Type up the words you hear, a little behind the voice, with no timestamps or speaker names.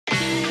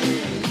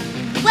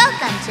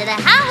to the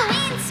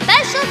Halloween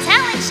Special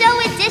Talent Show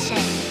edition.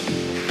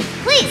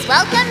 Please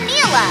welcome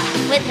Neela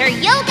with her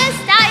yoga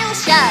style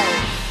show.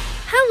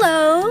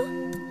 Hello.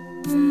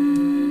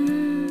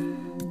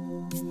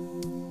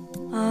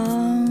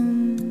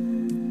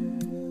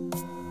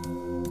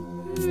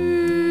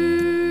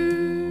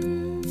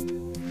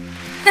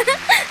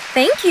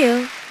 Thank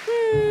you.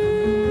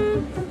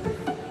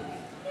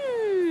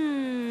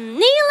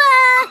 Neela!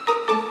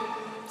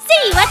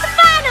 See you at the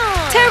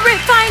finals!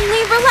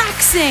 Terrifyingly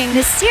relaxing.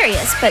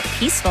 Mysterious but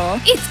peaceful.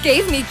 It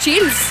gave me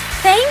chills.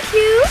 Thank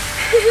you.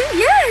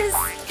 Yes.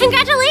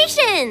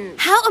 Congratulations!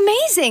 How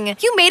amazing.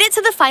 You made it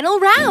to the final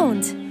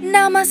round.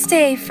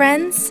 Namaste,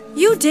 friends.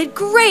 You did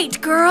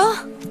great, girl.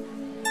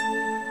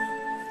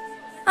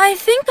 I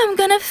think I'm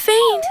gonna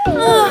faint.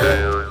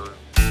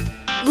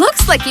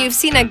 Looks like you've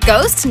seen a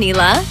ghost,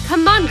 Neela.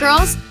 Come on,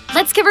 girls.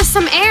 Let's give her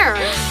some air.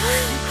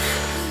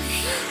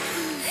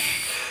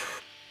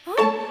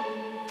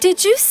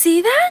 Did you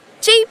see that?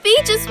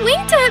 JB just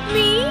winked at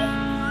me.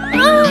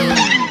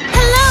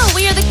 Hello,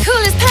 we are the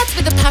coolest pets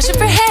with a passion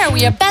for hair.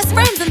 We are best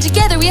friends and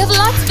together we have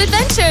lots of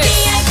adventures.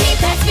 VIP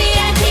pets,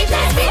 VIP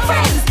pets, be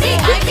friends.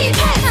 VIP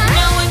pets.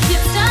 No one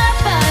can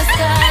stop us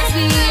 'cause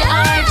we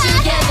are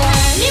together.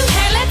 New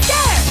hair, let's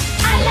share.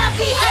 I love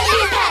VIP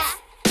pets.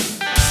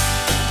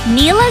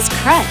 Neela's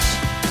crush.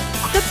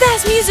 The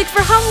best music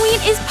for Halloween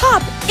is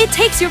pop. It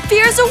takes your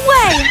fears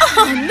away.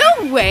 Oh,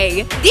 no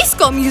way.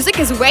 Disco music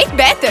is way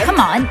better. Come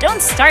on,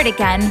 don't start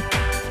again.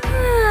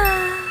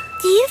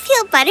 Do you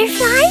feel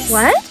butterflies?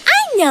 What?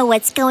 I know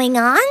what's going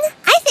on.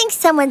 I think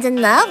someone's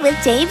in love with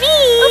JB.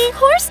 Of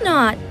course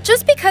not.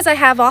 Just because I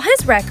have all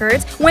his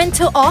records, went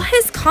to all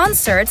his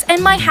concerts,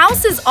 and my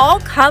house is all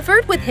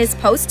covered with his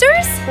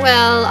posters?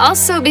 Well,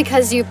 also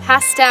because you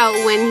passed out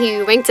when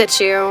he winked at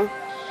you.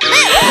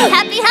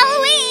 Happy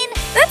Halloween!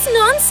 That's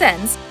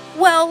nonsense.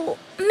 Well,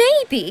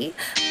 maybe.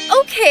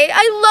 Okay,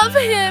 I love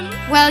him.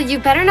 Well, you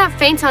better not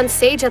faint on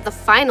stage at the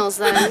finals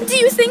then. Do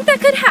you think that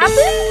could happen?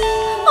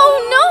 Oh,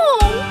 no.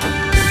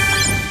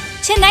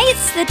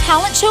 Tonight's the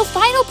talent show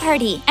final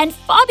party, and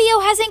Fabio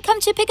hasn't come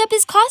to pick up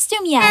his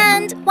costume yet.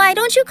 And why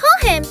don't you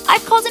call him?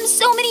 I've called him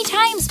so many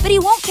times, but he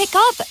won't pick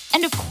up.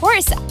 And of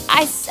course,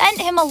 I sent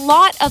him a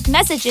lot of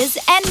messages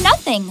and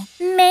nothing.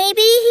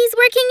 Maybe he's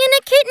working in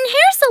a kitten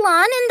hair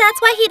salon and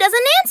that's why he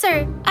doesn't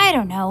answer. I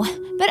don't know,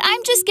 but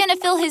I'm just gonna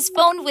fill his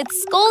phone with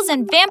skulls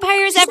and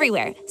vampires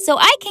everywhere so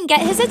I can get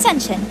his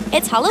attention.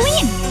 It's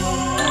Halloween.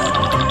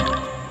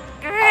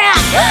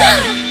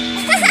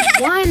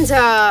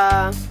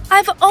 Wanda.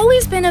 I've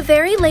always been a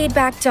very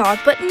laid-back dog,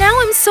 but now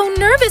I'm so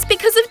nervous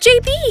because of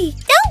JB.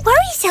 Don't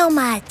worry so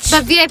much.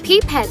 But VIP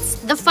pets,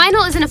 the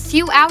final is in a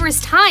few hours'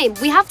 time.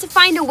 We have to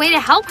find a way to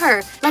help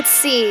her. Let's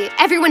see.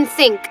 Everyone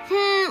think.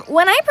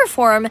 When I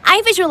perform,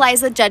 I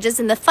visualize the judges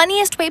in the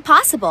funniest way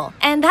possible,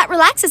 and that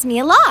relaxes me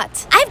a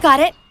lot. I've got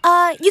it.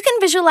 You can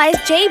visualize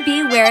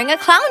JB wearing a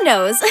clown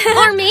nose.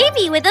 Or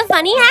maybe with a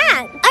funny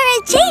hat. Or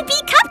a JB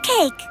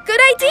cupcake.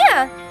 Good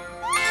idea.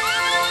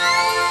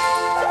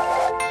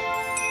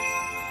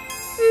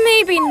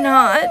 Maybe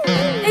not.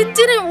 It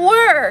didn't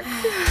work.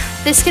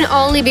 This can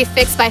only be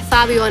fixed by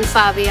Fabio and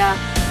Fabia.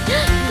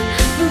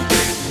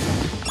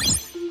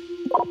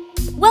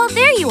 Well,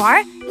 there you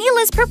are.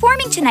 Neela's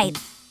performing tonight,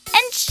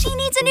 and she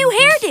needs a new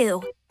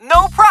hairdo.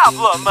 No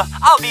problem.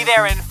 I'll be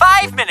there in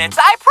 5 minutes,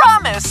 I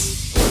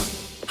promise.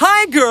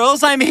 Hi,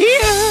 girls, I'm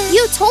here.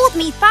 You told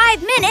me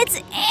 5 minutes,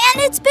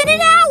 and it's been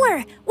an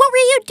hour. What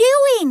were you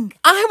doing?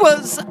 I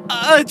was,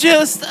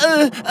 just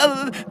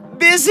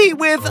busy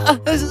with,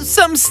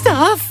 some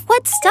stuff.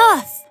 What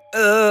stuff?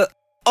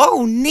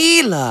 Oh,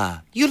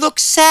 Neela, you look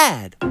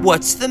sad.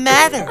 What's the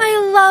matter? I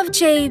love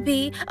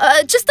JB.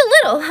 Just a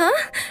little, huh?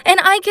 And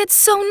I get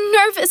so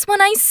nervous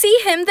when I see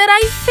him that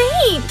I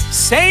faint.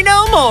 Say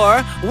no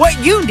more. What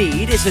you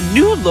need is a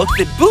new look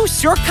that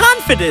boosts your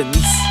confidence.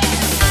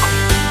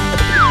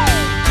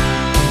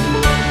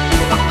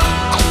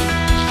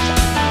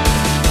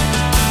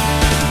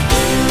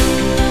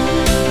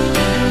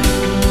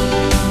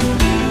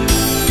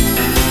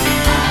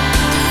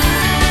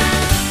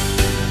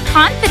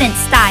 Confident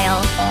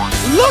style.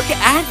 Look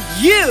at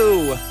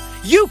you!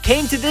 You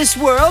came to this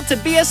world to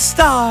be a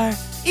star,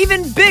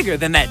 even bigger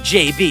than that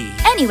JB.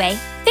 Anyway,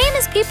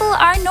 famous people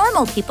are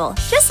normal people,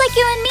 just like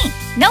you and me.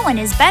 No one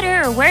is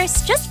better or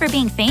worse just for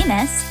being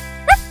famous.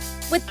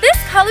 With this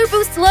color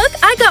boost look,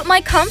 I got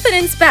my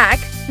confidence back.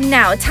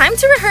 Now, time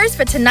to rehearse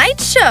for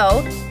tonight's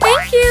show.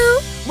 Thank you.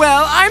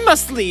 Well, I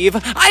must leave.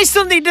 I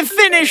still need to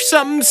finish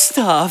some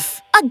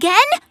stuff.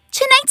 Again?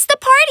 Tonight's the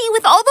party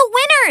with all the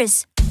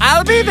winners.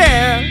 I'll be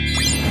there.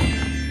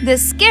 The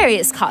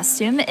scariest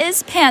costume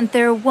is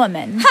Panther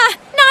Woman. Ha!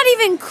 Not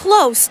even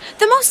close.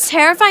 The most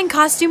terrifying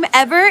costume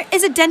ever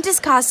is a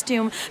dentist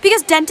costume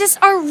because dentists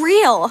are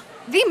real.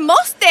 The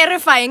most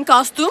terrifying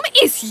costume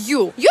is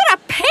you. You're a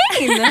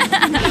pain.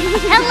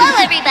 Hello,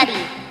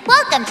 everybody.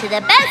 Welcome to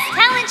the best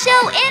talent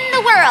show in the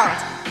world.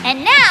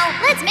 And now,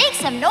 let's make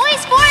some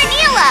noise for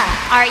Neela,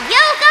 our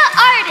yoga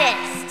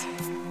artist.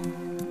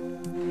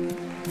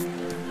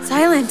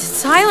 Silent,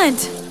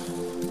 silent.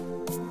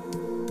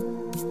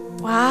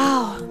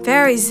 Wow,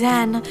 very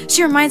zen.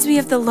 She reminds me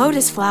of the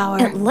lotus flower.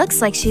 It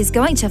looks like she's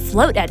going to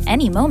float at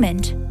any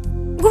moment.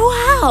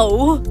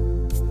 Wow!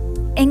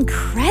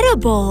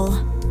 Incredible!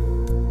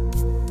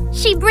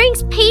 She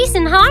brings peace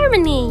and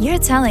harmony. You're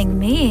telling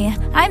me.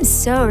 I'm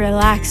so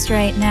relaxed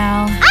right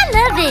now. I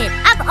love it.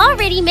 I've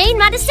already made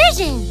my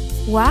decision.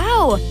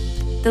 Wow,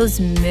 those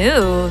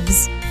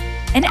moves.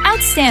 An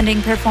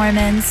outstanding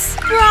performance.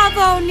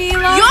 Bravo,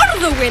 Neela!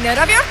 You're the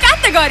winner of your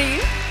category!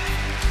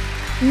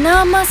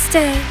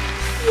 Namaste.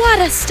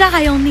 What a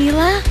style,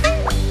 Neela.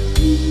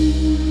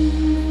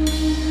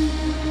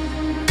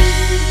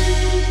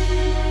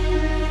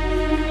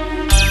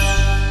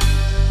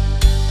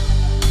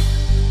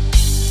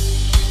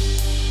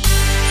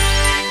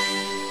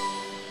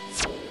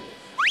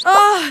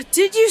 Oh,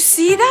 did you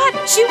see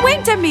that? She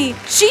winked at me.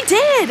 She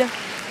did.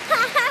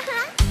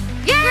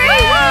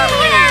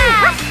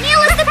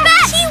 Neela's the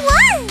best! She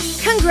won!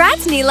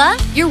 Congrats, Neela!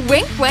 Your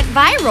wink went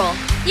viral.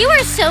 You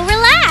are so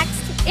relaxed.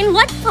 In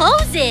what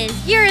poses?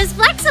 You're as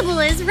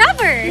flexible as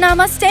rubber.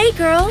 Namaste,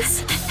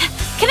 girls.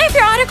 Can I have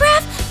your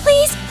autograph?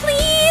 Please,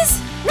 please?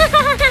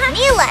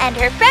 Neela and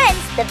her friends,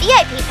 the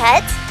VIP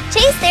pets,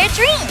 chased their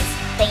dreams.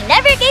 They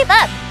never gave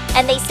up,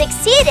 and they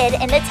succeeded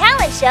in the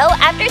talent show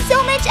after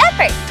so much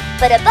effort.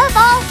 But above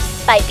all,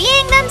 by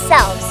being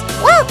themselves.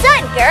 Well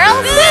done,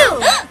 girls!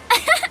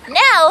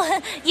 Now,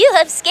 you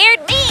have scared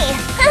me.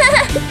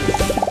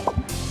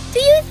 Do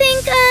you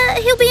think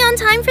he'll be on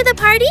time for the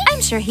party?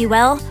 I'm sure he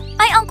will.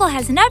 My uncle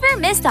has never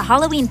missed a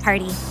Halloween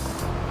party.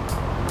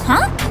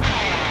 Huh?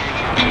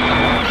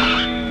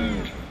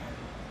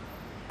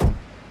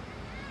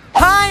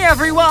 Hi,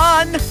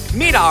 everyone!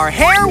 Meet our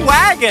hair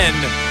wagon!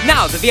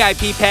 Now the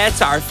VIP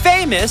pets are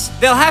famous,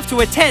 they'll have to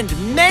attend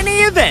many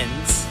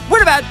events.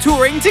 What about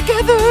touring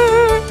together?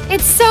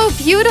 It's so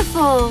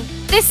beautiful.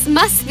 This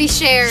must be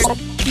shared.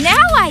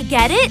 Now I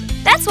get it.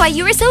 That's why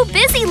you were so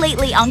busy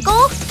lately,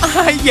 Uncle.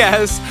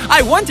 Yes,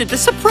 I wanted to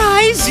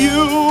surprise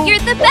you. You're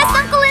the best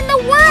uncle in the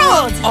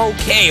world.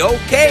 Okay,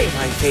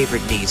 my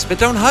favorite niece, but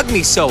don't hug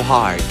me so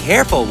hard.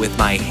 Careful with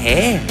my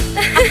hair.